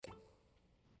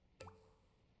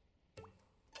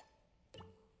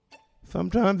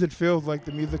Sometimes it feels like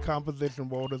the music composition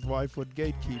world is rife with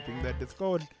gatekeeping that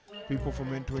discourages people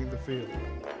from entering the field.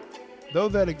 Though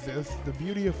that exists, the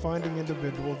beauty of finding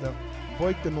individuals that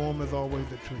break the norm is always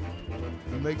a treat.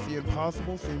 It makes the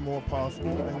impossible seem more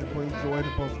possible, and it brings joy to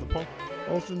both the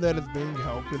person that is being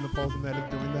helped and the person that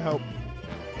is doing the helping.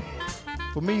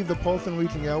 For me, the person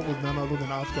reaching out was none other than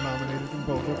Oscar-nominated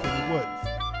composer Kenny Woods.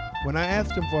 When I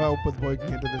asked him for help with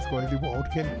breaking into this crazy world,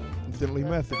 Kenny instantly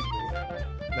messaged me.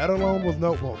 That alone was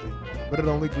noteworthy, but it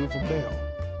only grew from there.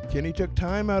 Kenny took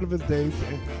time out of his days to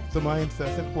answer my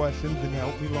incessant questions and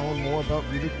helped me learn more about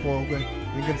music programming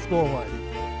and score writing.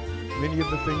 Many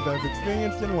of the things I've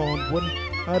experienced and learned wouldn't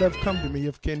have come to me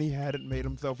if Kenny hadn't made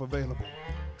himself available.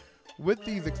 With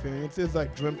these experiences, I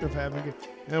dreamt of having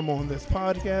him on this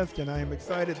podcast, and I am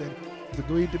excited that he's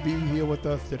agreed to be here with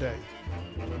us today.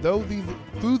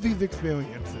 Through these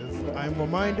experiences, I am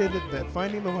reminded that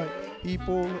finding the right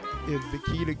people is the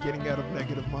key to getting out of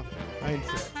negative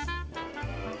mindsets.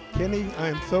 Kenny, I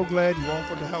am so glad you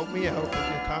offered to help me out with your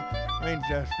kind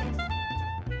gestures.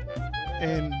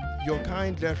 And your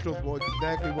kind gestures were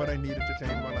exactly what I needed to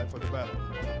change my life for the better.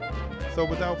 So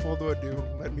without further ado,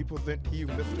 let me present to you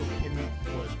Mr. Kenny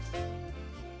Woods.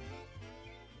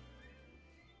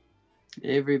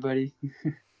 Hey everybody.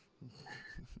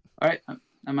 All right,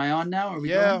 am I on now? Are we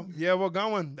going? Yeah, we're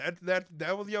going.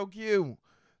 That was your cue.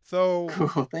 So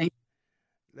Cool. Thank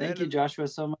you, Joshua,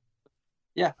 so much.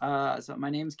 Yeah. So my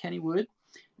name's Kenny Wood,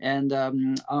 and I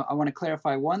want to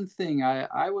clarify one thing.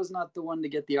 I was not the one to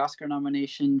get the Oscar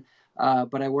nomination,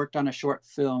 but I worked on a short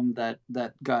film that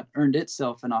earned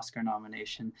itself an Oscar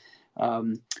nomination.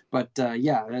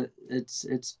 Yeah,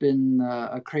 it's been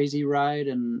a crazy ride,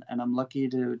 and I'm lucky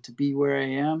to be where I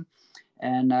am.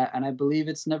 And I believe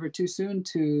it's never too soon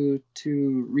to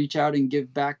reach out and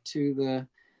give back to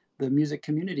the music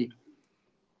community.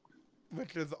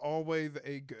 Which is always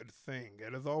a good thing.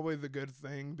 It is always a good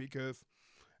thing because,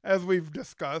 as we've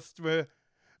discussed,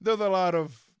 there's a lot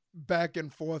of back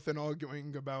and forth and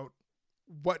arguing about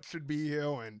what should be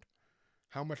here and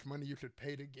how much money you should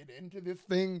pay to get into this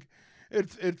thing.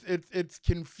 It's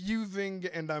confusing,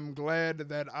 and I'm glad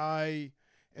that I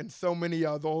and so many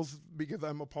others, because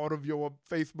I'm a part of your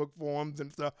Facebook forums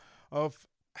and stuff, have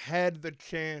had the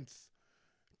chance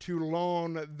to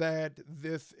learn that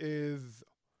this is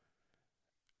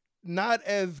not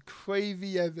as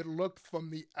crazy as it looks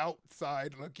from the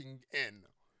outside looking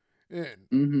in.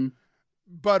 Mm-hmm.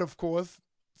 But of course,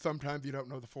 sometimes you don't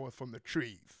know the forest from the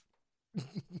trees.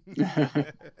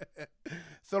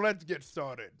 So let's get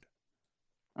started.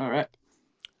 All right.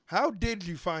 How did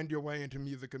you find your way into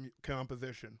music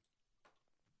composition?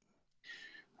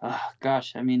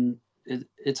 Gosh, I mean,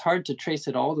 it's hard to trace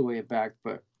it all the way back,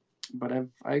 but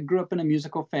I grew up in a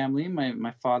musical family.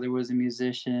 My father was a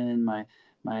musician. My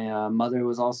mother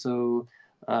was also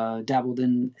dabbled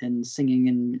in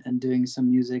singing and doing some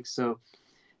music. So,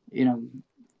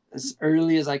 as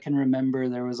early as I can remember,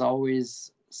 there was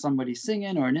always somebody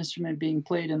singing or an instrument being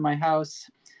played in my house.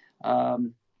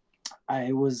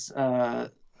 I was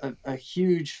a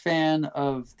huge fan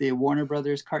of the Warner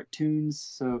Brothers cartoons,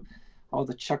 so all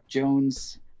the Chuck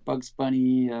Jones, Bugs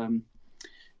Bunny,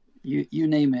 you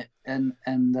name it, and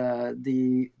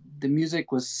the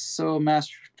music was so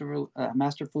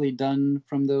masterfully done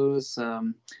from those,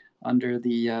 under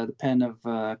the pen of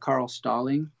Carl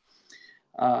Stalling,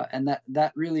 and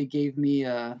that really gave me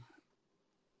an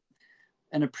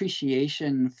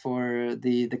appreciation for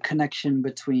the connection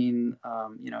between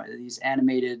these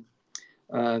animated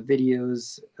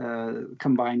videos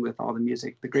combined with all the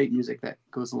music, the great music that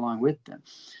goes along with them.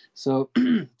 So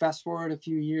fast forward a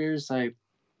few years, I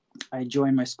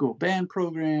joined my school band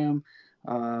program.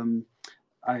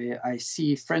 I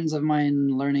see friends of mine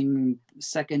learning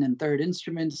second and third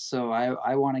instruments, so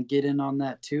I want to get in on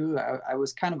that too. I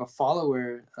was kind of a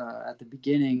follower at the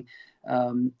beginning,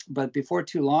 but before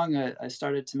too long, I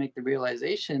started to make the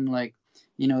realization, like,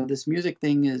 this music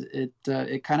thing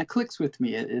it kind of clicks with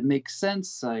me. It makes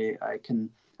sense. I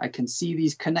can see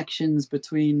these connections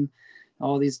between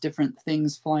all these different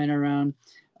things flying around.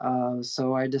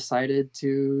 So I decided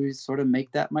to sort of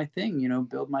make that my thing,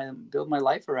 build my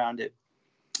life around it,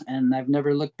 and I've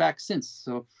never looked back since.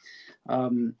 So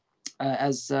when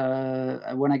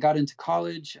I got into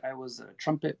college, I was a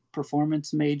trumpet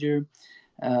performance major,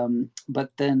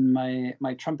 but then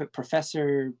my trumpet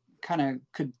professor kind of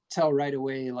could tell right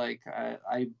away, like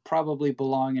I probably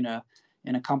belong in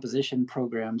a composition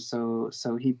program. So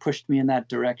he pushed me in that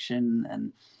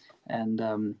direction, and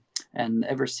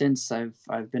ever since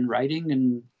I've been writing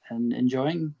and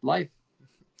enjoying life,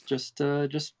 just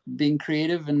being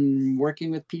creative and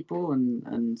working with people,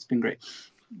 and it's been great.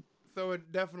 So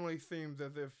it definitely seems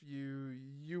as if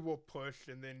you were pushed,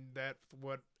 and then that's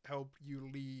what helped you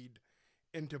lead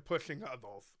into pushing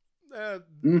others. Uh,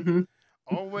 Hmm.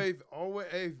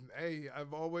 hey,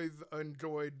 I've always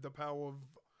enjoyed the power of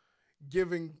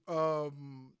giving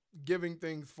giving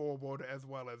things forward as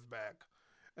well as back.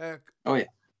 Uh, Oh yeah.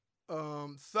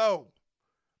 so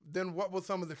then what were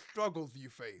some of the struggles you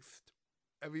faced?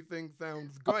 Everything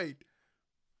sounds great,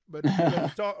 but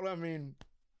let's talk. I mean,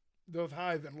 those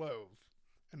highs and lows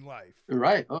in life.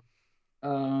 Right.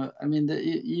 Oh, I mean,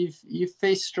 you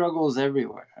face struggles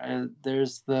everywhere.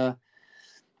 There's the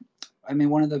I mean,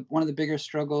 one of the bigger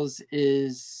struggles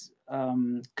is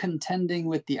contending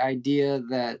with the idea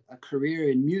that a career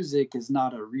in music is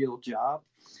not a real job.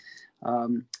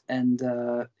 And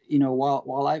you know,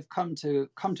 while I've come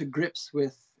to grips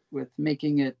with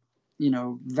making it, you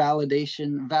know,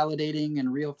 validating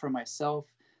and real for myself,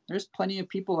 there's plenty of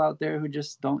people out there who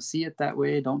just don't see it that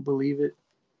way, don't believe it.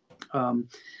 Um,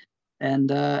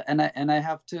 and I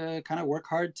have to kind of work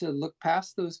hard to look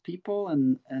past those people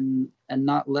and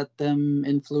not let them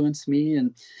influence me.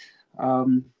 And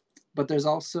um, but there's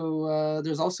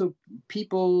also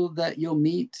people that you'll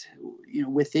meet, you know,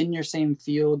 within your same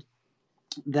field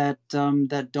that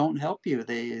don't help you.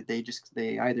 They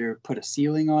either put a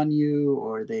ceiling on you,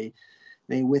 or they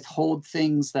withhold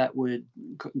things that would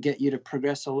get you to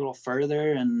progress a little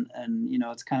further. And you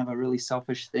know, it's kind of a really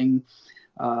selfish thing.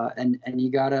 And you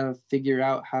gotta figure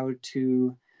out how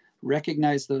to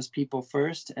recognize those people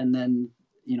first, and then,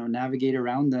 you know, navigate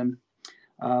around them.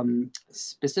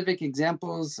 Specific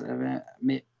examples.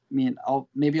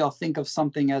 Maybe I'll think of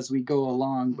something as we go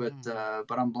along,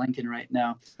 but I'm blanking right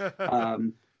now.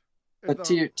 Um, It's but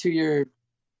to your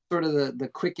sort of the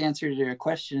quick answer to your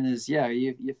question is, yeah,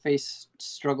 you face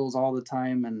struggles all the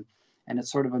time, and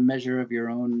it's sort of a measure of your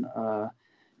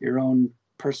own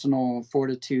personal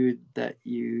fortitude that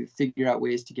you figure out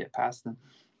ways to get past them.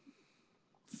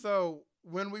 so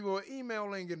when we were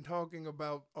emailing and talking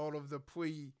about all of the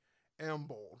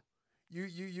preamble, you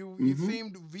Hmm.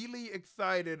 seemed really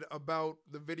excited about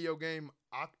the video game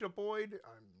Octopoid.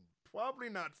 I'm probably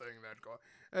not saying that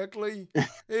correctly.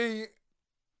 Eh,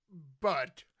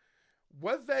 but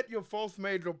was that your first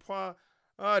major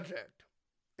project?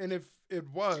 And if it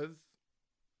was,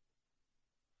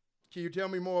 can you tell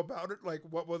me more about it? Like,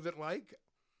 what was it like?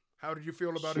 How did you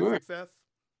feel about its Sure. success?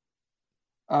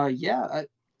 Yeah.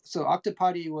 So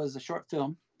Octopoly was a short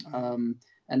film, Mm-hmm. um,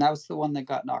 and that was the one that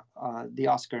got the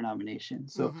Oscar nomination.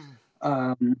 So, Mm-hmm.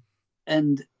 um,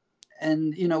 and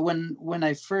and you know, when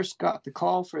I first got the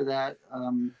call for that,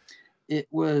 it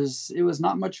was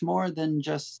not much more than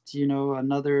just, you know,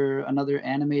 another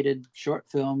animated short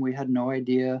film. We had no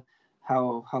idea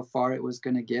how far it was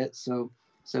going to get. So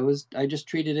it was, I just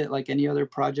treated it like any other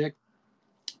project.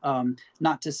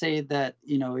 Not to say that,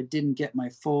 you know, it didn't get my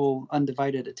full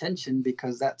undivided attention,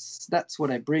 because that's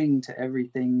what I bring to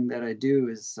everything that I do.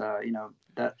 Is you know,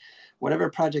 that whatever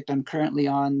project I'm currently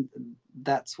on,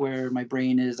 that's where my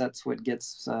brain is. That's what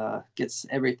gets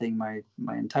everything, my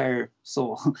entire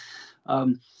soul.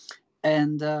 um,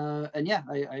 and yeah,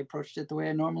 I approached it the way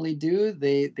I normally do.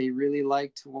 They really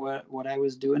liked what I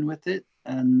was doing with it,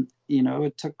 and you know,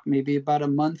 it took maybe about a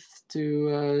month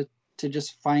to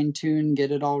just fine tune,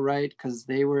 get it all right, because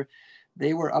they were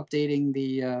updating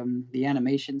the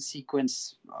animation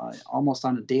sequence almost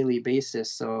on a daily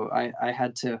basis. So I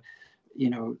had to,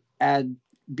 you know, add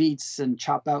beats and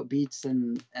chop out beats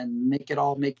and make it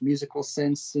all make musical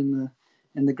sense in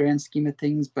the grand scheme of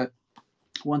things. But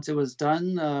once it was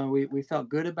done, we felt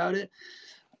good about it,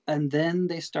 and then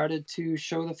they started to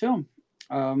show the film.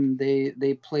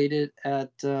 They played it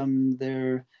at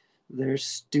their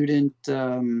student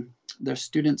their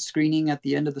student screening at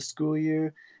the end of the school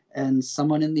year, and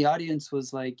someone in the audience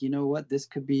was like, you know what, this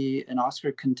could be an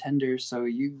Oscar contender. So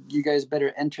you guys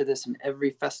better enter this in every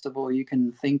festival you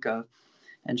can think of.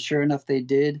 And sure enough, they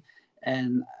did.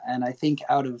 And I think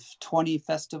out of 20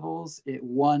 festivals, it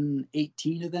won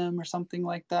 18 of them or something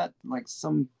like that, like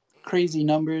some crazy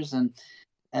numbers.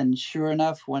 And sure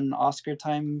enough, when Oscar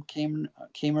time came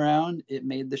around, it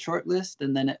made the short list,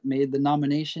 and then it made the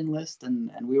nomination list,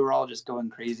 and we were all just going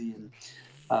crazy. And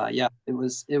yeah, it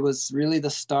was really the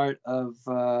start of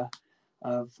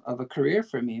a career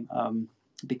for me,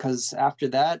 because after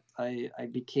that, I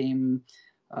became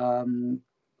um,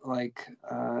 like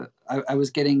I was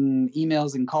getting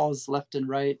emails and calls left and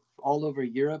right all over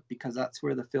Europe, because that's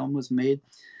where the film was made.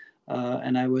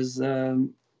 And I was,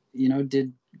 you know,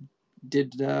 did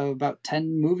about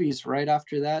 10 movies right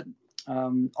after that.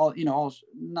 All, you know, all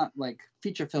not like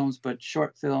feature films, but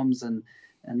short films, and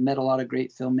met a lot of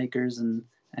great filmmakers,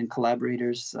 and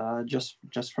collaborators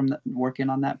just from working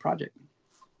on that project.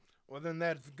 Well, then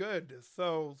that's good.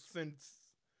 So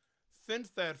since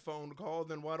that phone call,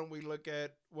 then why don't we look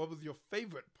at what was your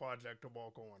favorite project to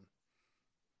walk on?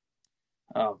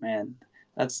 Oh man,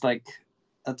 that's like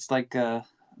that's like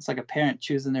it's like a parent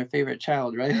choosing their favorite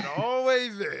child, right? It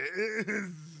always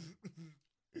is.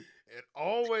 It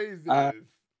always uh, is.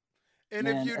 And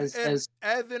if Man, you as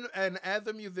and as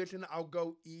a musician, I'll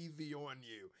go easy on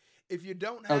you. If you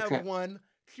don't have okay, one,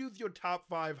 choose your top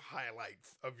 5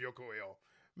 highlights of your career.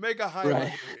 Make a right.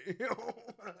 highlight reel.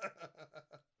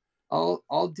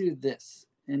 I'll do this.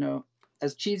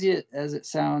 As cheesy as it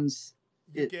sounds,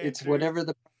 You can't it's choose. whatever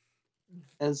the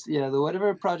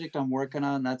whatever project I'm working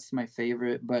on. That's my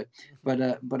favorite. But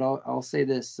I'll say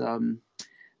this.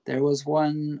 There was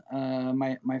one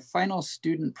my final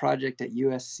student project at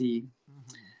USC,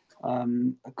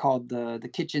 called the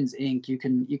Kitchens Inc. You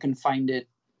can find it.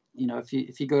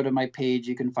 If you go to my page,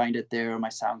 you can find it there, or my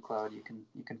SoundCloud. You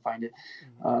can find it.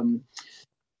 Um,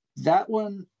 that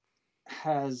one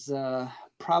has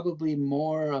probably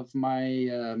more of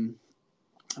my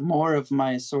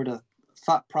sort of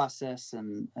thought process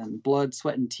and blood,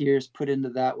 sweat, and tears put into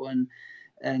that one.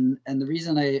 And the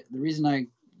reason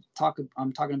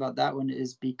I'm talking about that one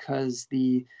is because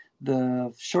the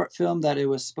short film that it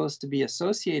was supposed to be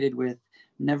associated with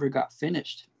never got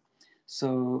finished.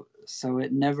 So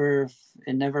it never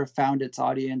found its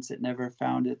audience. It never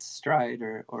found its stride,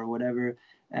 or whatever,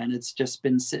 and it's just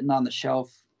been sitting on the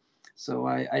shelf. So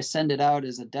I send it out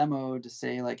as a demo to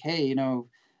say, like, hey,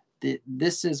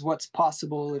 this is what's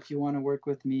possible if you want to work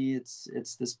with me.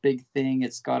 It's this big thing.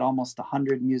 It's got almost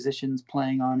 100 musicians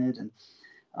playing on it,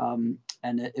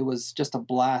 and it was just a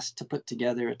blast to put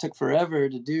together. It took forever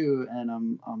to do,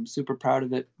 and I'm super proud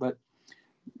of it. But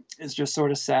it's just sort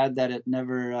of sad that it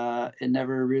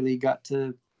never really got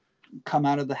to come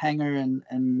out of the hangar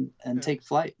and take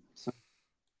flight. So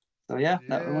yeah,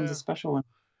 that one's a Yeah. special one.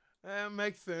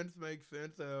 Makes sense. Makes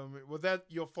sense. Was that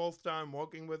your first time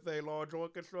working with a large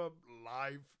orchestra,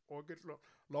 live orchestra,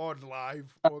 large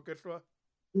live orchestra?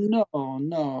 No,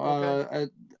 no. Okay.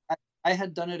 I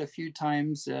had done it a few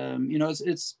times.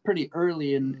 It's pretty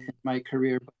early in Mm, my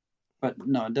career, but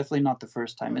no, definitely not the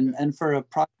first time. And okay. and for a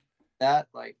project that,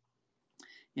 like,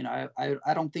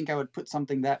 I don't think I would put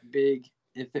something that big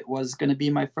if it was going to be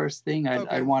my first thing. I'd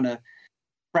Okay. want to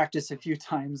practice a few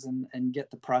times and get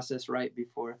the process right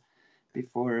before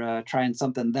trying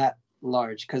something that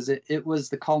large, because it was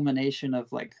the culmination of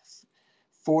like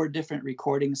 4 different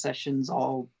recording sessions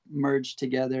all merged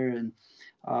together, and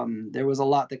there was a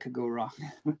lot that could go wrong.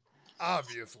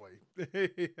 Obviously.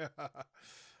 Yeah.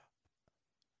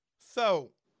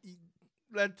 So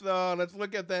let's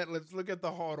look at that. Let's look at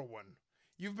the harder one.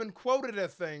 You've been quoted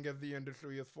as saying as the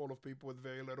industry is full of people with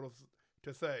very little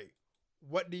to say.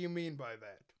 What do you mean by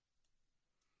that?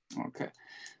 Okay,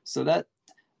 so that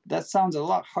sounds a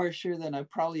lot harsher than I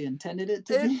probably intended it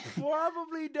to It be.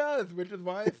 probably does, which is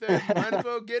why I said you might as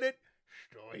well get it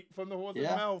straight from the horse's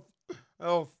Yeah, mouth.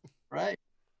 Oh, right.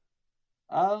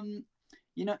 Um,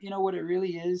 you know what it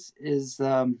really is,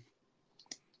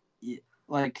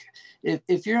 like,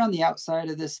 if you're on the outside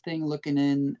of this thing looking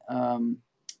in,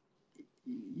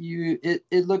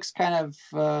 it looks kind of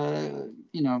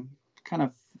kind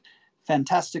of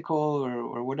fantastical,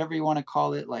 or whatever you want to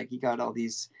call it. Like, you got all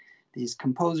these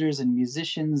composers and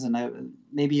musicians, and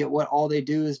maybe what all they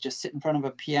do is just sit in front of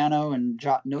a piano and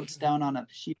jot notes down on a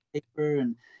sheet of paper,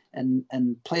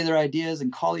 and play their ideas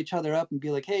and call each other up and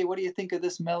be like, hey, what do you think of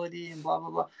this melody, and blah blah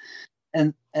blah.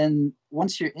 And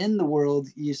once you're in the world,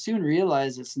 you soon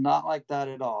realize it's not like that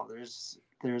at all. There's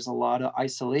a lot of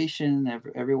isolation.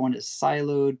 Everyone is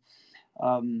siloed.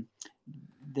 um,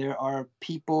 there are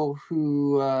people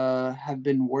who have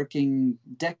been working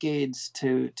decades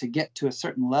to get to a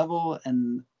certain level,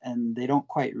 and they don't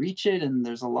quite reach it, and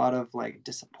there's a lot of like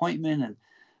disappointment and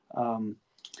um,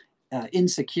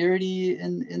 insecurity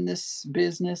in this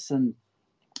business. And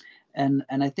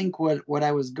I think what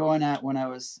I was going at when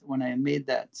I made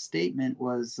that statement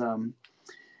was,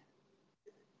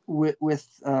 with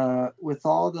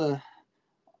all the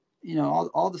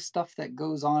all the stuff that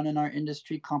goes on in our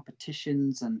industry,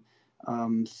 competitions,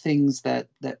 and things that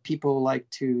people like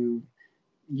to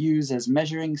use as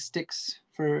measuring sticks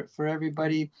for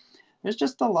everybody. There's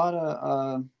just a lot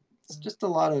of it's just a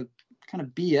lot of kind of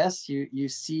BS you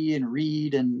see and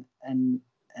read, and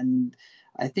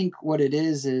I think what it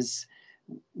is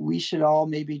we should all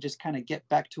maybe just kind of get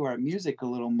back to our music a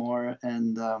little more,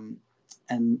 and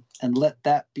let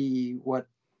that be what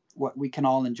we can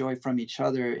all enjoy from each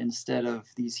other, instead of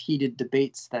these heated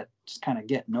debates that just kind of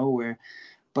get nowhere.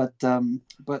 But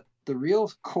the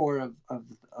real core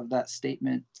of that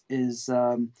statement is,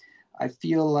 I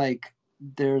feel like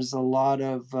there's a lot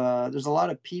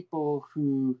of people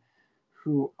who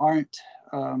aren't,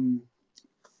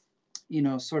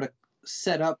 sort of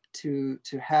set up to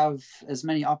have as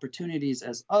many opportunities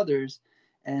as others,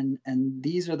 and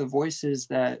these are the voices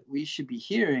that we should be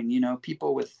hearing.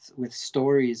 People with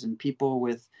stories, and people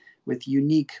with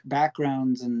unique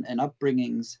backgrounds and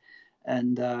upbringings,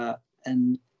 and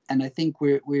and and I think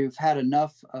we've had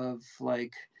enough of,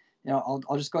 like,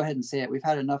 I'll just go ahead and say it. We've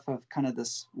had enough of kind of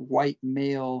this white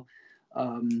male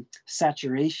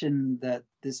saturation that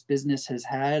this business has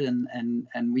had,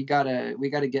 and we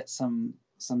gotta get some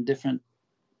different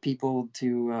people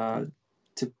to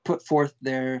put forth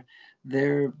their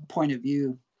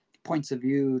points of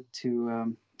view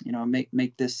to make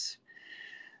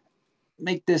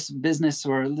this business,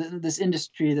 or this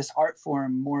industry, this art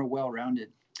form, more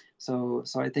well-rounded. So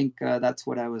I think that's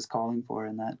what I was calling for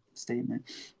in that statement.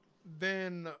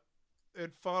 Then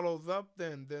it follows up.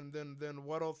 Then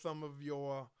what are some of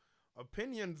your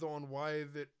opinions on why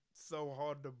is it so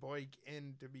hard to break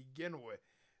in to begin with?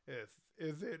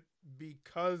 Is it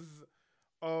because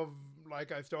of,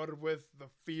 like I started with, the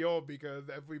feel, because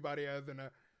everybody has an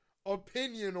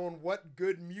opinion on what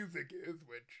good music is,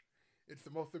 which it's the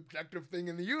most objective thing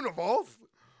in the universe.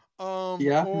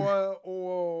 Yeah.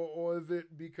 Or is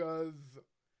it because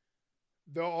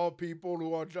there are people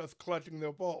who are just clutching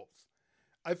their balls?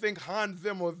 I think Hans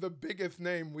Zimmer is the biggest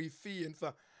name we see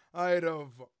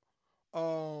of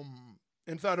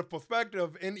inside of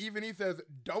perspective, and even he says,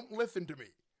 "Don't listen to me.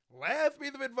 Last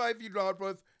piece of advice he dropped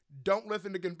was, don't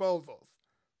listen to composers."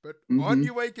 But aren't Hmm.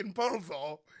 you a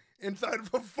composer inside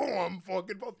of a form for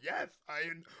composer? Yes, I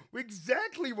know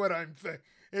exactly what I'm saying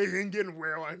and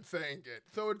where I'm saying it.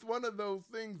 So it's one of those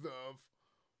things of,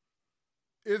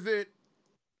 is it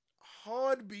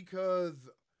hard because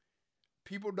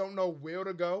people don't know where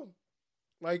to go?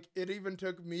 Like, it even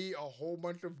took me a whole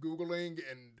bunch of Googling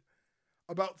and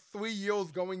about 3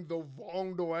 years going the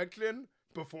wrong direction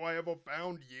before I ever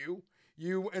found you.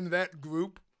 You and that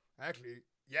group. Actually,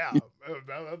 yeah,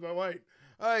 that's right.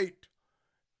 Right.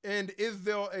 And is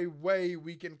there a way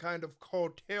we can kind of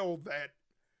curtail that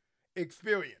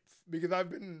experience? Because I've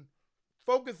been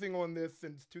focusing on this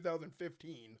since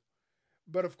 2015.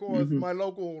 But of course, Hmm. my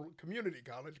local community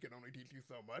college can only teach you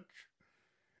so much.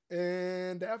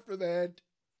 And after that,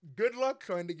 good luck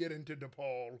trying to get into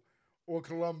DePaul or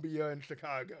Columbia and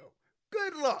Chicago.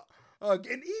 Good luck. And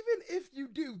even if you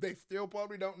do, they still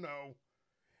probably don't know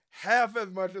half as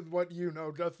much as what you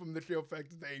know, just from the sheer fact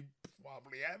that they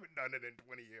probably haven't done it in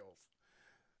 20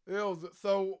 years.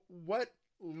 So, what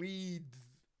leads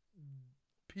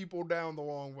people down the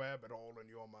wrong rabbit hole in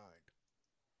your mind?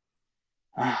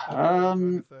 That's what I'm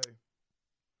trying to Um, say.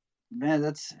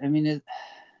 Man,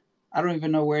 I don't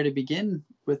even know where to begin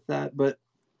with that, but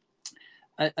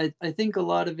I think a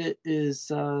lot of it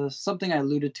is something I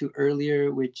alluded to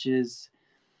earlier, which is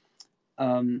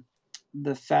um,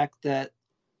 the fact that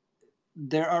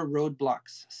there are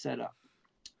roadblocks set up,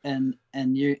 and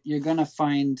you're gonna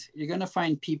find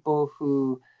people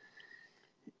who,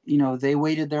 they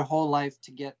waited their whole life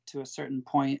to get to a certain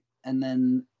point, and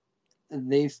then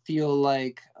they feel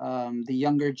like the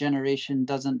younger generation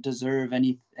doesn't deserve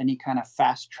any kind of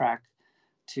fast track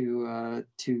to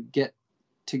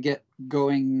get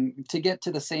going, to get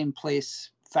to the same place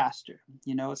faster.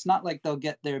 It's not like they'll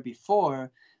get there before,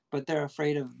 but they're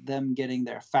afraid of them getting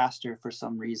there faster for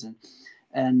some reason.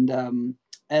 And um,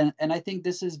 and and I think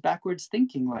this is backwards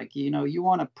thinking. Like, you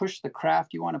want to push the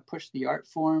craft, you want to push the art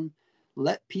form,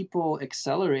 let people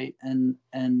accelerate and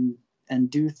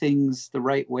do things the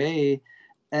right way.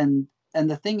 And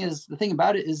the thing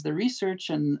about it is, the research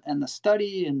and the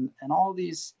study and all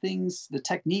these things, the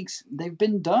techniques, they've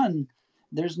been done.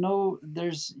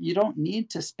 You don't need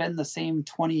to spend the same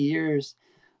 20 years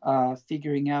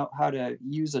figuring out how to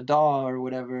use a DAW or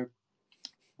whatever,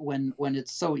 when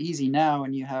it's so easy now,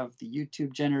 and you have the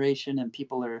YouTube generation, and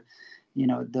people are,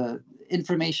 the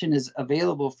information is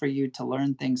available for you to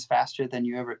learn things faster than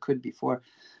you ever could before.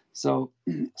 So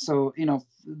so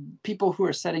people who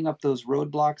are setting up those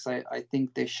roadblocks, I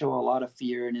think they show a lot of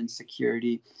fear and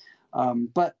insecurity.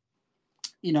 But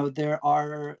there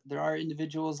are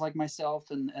individuals like myself,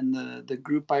 and the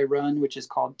group I run, which is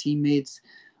called Teammates,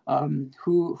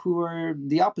 who are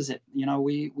the opposite.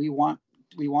 We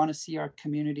want to see our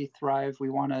community thrive. We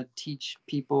want to teach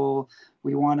people.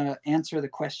 We want to answer the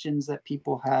questions that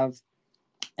people have,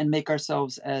 and make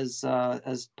ourselves as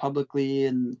publicly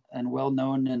and well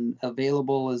known and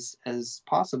available as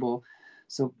possible,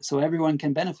 so everyone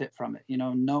can benefit from it.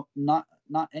 No,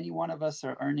 not any one of us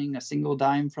are earning a single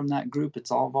dime from that group.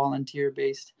 It's all volunteer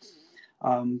based.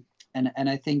 And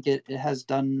I think it has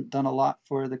done a lot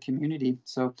for the community.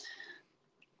 So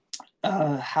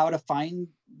how to find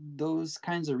those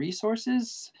kinds of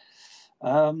resources,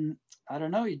 I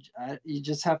don't know. You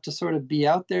just have to sort of be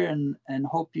out there and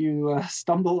hope you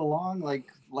stumble along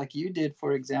like you did,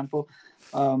 for example.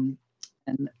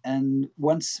 And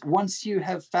once you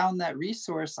have found that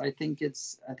resource, I think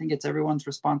it's everyone's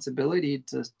responsibility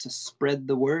to spread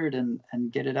the word and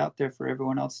get it out there for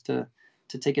everyone else to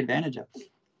take advantage of.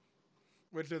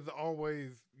 Which is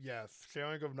always, yes,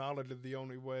 sharing of knowledge is the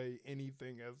only way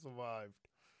anything has survived.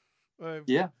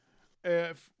 Yeah.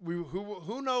 If we,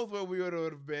 who knows where we would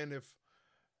have been if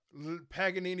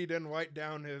Paganini didn't write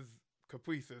down his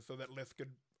caprices so that Liszt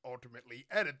could ultimately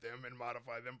edit them and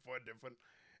modify them for a different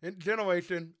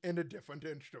generation in a different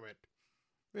instrument.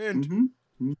 And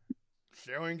Mm-hmm.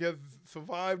 sharing has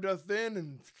survived us then,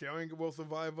 and sharing will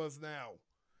survive us now.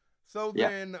 So Yeah.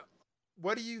 then,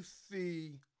 what do you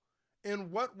see?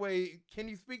 In what way can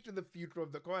you speak to the future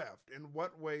of the craft? In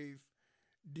what ways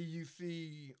do you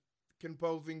see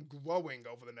composing growing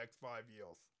over the next 5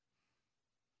 years?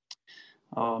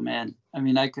 Oh man, I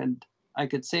mean, I could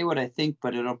say what I think,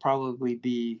 but it'll probably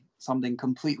be something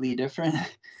completely different,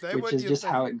 Say which what is you just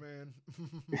how think, man.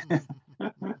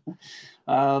 it.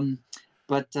 um,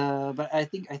 but I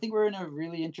think we're in a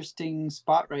really interesting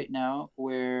spot right now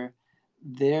where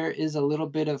there is a little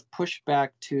bit of pushback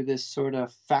to this sort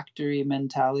of factory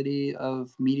mentality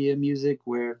of media music,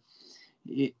 where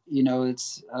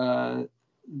it's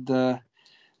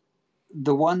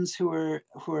the ones who are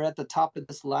at the top of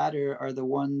this ladder are the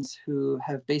ones who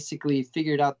have basically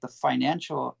figured out the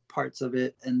financial parts of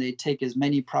it, and they take as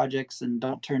many projects and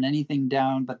don't turn anything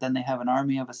down, but then they have an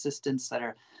army of assistants that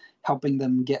are helping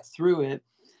them get through it,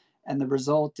 and the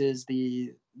result is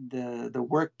the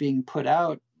work being put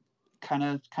out kind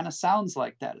of sounds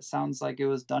like that. It sounds like it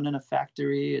was done in a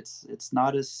factory. It's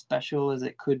not as special as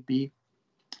it could be.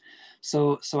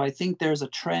 So I think there's a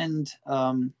trend,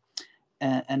 and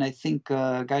I think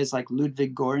guys like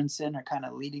Ludwig Göransson are kind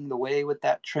of leading the way with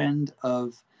that trend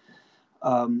of,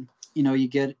 you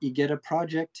get a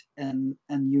project and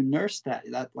you nurse that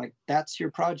like that's your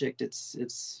project.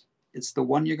 It's the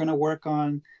one you're going to work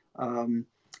on.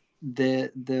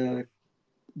 The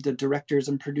directors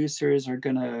and producers are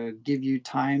going to give you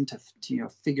time to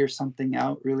figure something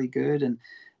out really good, and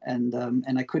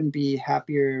I couldn't be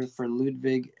happier for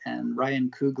Ludwig and Ryan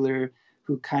Coogler,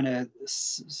 who kind of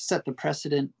set the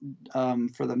precedent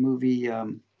for the movie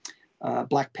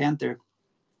Black Panther,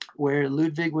 where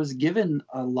Ludwig was given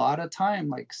a lot of time,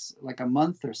 like a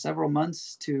month or several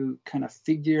months, to kind of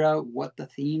figure out what the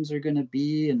themes are going to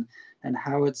be and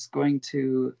how it's going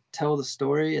to tell the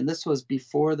story. And this was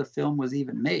before the film was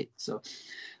even made. So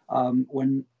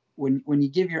when you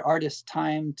give your artist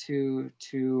time to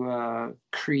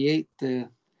create the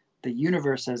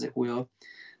universe, as it will,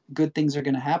 good things are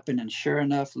going to happen. And sure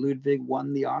enough, Ludwig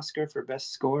won the Oscar for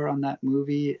best score on that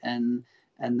movie, and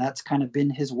that's kind of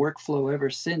been his workflow ever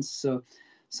since. So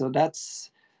that's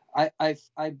I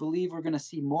believe we're going to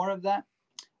see more of that.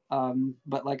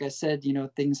 But like I said,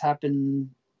 things happen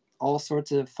all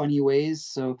sorts of funny ways,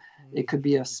 so it could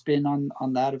be a spin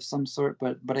on that of some sort.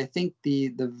 But I think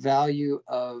the value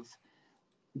of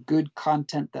good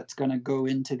content that's going to go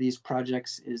into these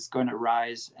projects is going to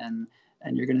rise, and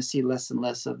you're going to see less and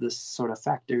less of this sort of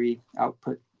factory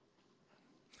output.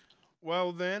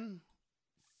 Well, then,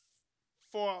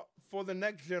 for the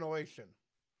next generation,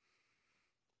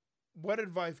 what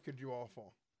advice could you offer?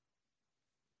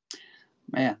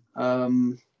 Man,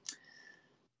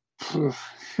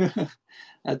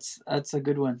 that's a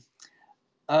good one.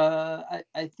 I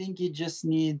think you just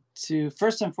need to,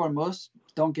 first and foremost,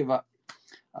 don't give up.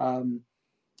 I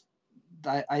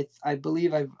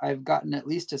believe I've gotten at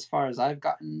least as far as I've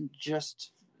gotten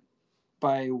just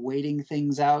by waiting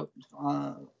things out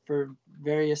for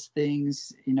various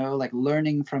things, like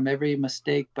learning from every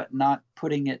mistake, but not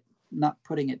putting it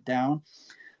down.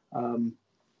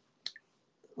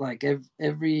 Like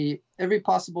every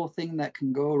possible thing that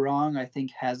can go wrong, I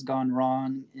think has gone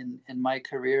wrong in my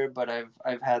career, but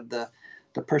I've had the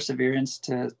perseverance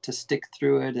to stick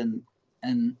through it,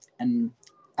 and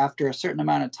after a certain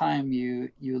amount of time,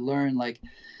 you learn, like,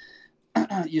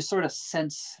 you sort of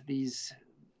sense these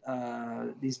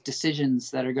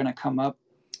decisions that are going to come up,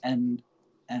 and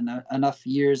enough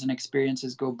years and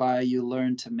experiences go by, you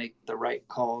learn to make the right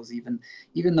calls, even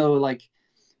though, like,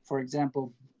 for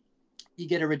example, you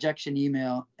get a rejection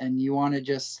email and you want to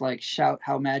just like shout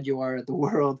how mad you are at the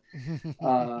world.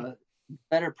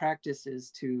 Better practice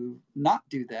is to not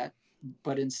do that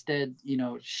but instead,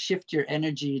 shift your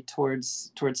energy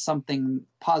towards something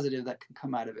positive that can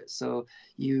come out of it. So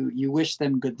you wish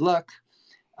them good luck,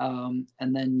 and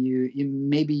then you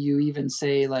maybe you even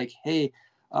say like, hey,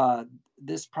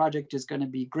 this project is going to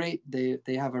be great.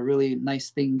 They have a really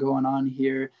nice thing going on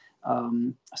here.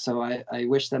 So I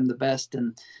wish them the best,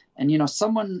 and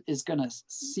someone is going to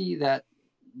see that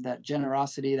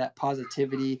generosity, that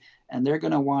positivity, and they're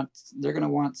going to want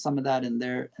some of that in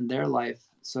their life.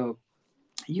 So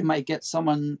you might get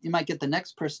the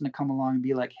next person to come along and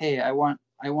be like, hey, I want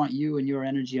you and your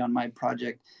energy on my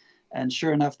project. And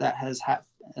sure enough, that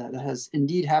has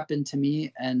indeed happened to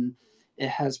me, and it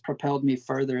has propelled me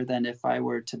further than if I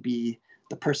were to be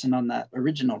the person on that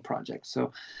original project.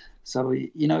 So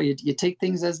you take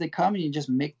things as they come and you just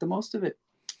make the most of it,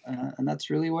 and that's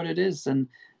really what it is. And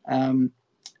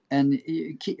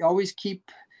you always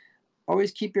keep your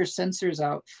sensors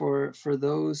out for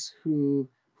those who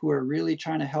are really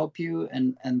trying to help you,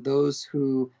 and those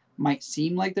who might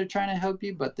seem like they're trying to help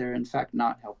you, but they're in fact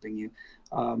not helping you.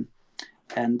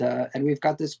 And we've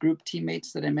got this group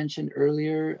teammates that I mentioned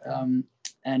earlier.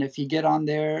 And if you get on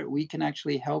there, we can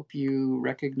actually help you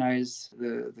recognize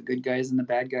the good guys and the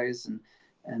bad guys,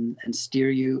 and steer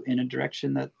you in a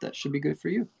direction that should be good for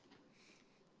you.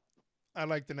 I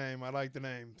like the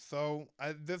name. So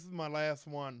this is my last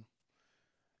one.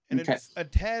 And okay. It's a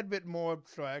tad bit more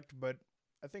abstract, but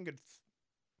I think it's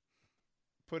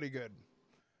pretty good.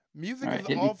 Music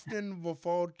is often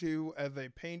referred to as a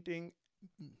painting.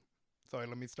 Sorry,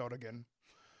 let me start again.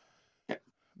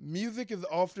 Music is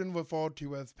often referred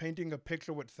to as painting a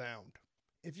picture with sound.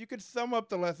 If you could sum up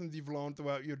the lessons you've learned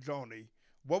throughout your journey,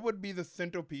 what would be the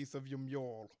centerpiece of your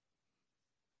mural?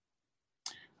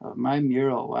 My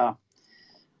mural, wow.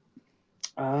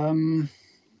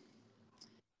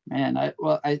 Man,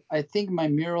 I think my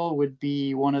mural would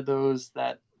be one of those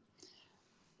that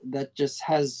just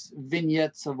has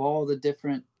vignettes of all the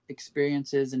different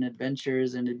experiences and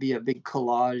adventures, and it'd be a big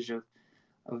collage of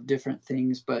different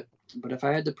things. But if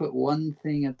I had to put one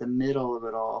thing at the middle of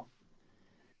it all,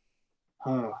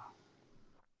 I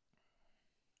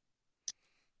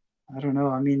don't know.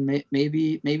 I mean,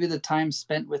 maybe the time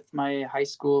spent with my high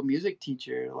school music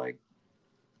teacher, like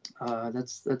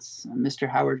that's Mr.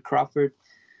 Howard Crawford.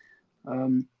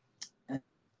 And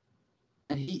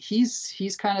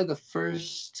he's kind of the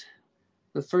first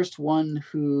one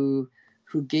who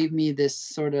gave me this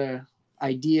sort of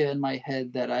idea in my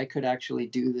head that I could actually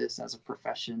do this as a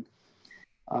profession.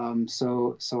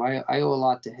 So I owe a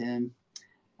lot to him,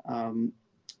 and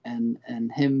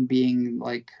him being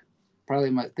like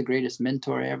probably the greatest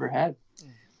mentor I ever had.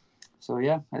 So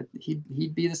yeah,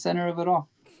 he'd be the center of it all.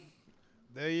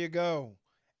 There you go.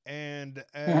 And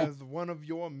as one of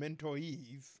your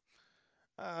mentorees,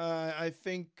 I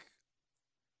think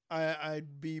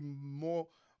I'd be more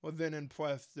than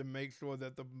impressed to make sure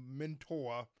that the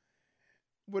mentor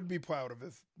would be proud of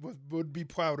his,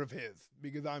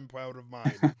 because I'm proud of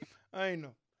mine. I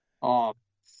know. Oh,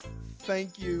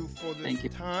 thank you for this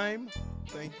time.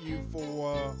 Thank you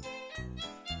for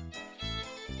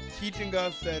teaching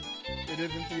us that it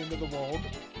isn't the end of the world,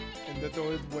 and that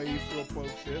there is ways to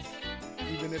approach this,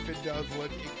 even if it does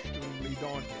look extremely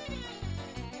daunting.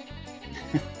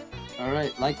 All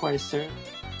right. Likewise, sir.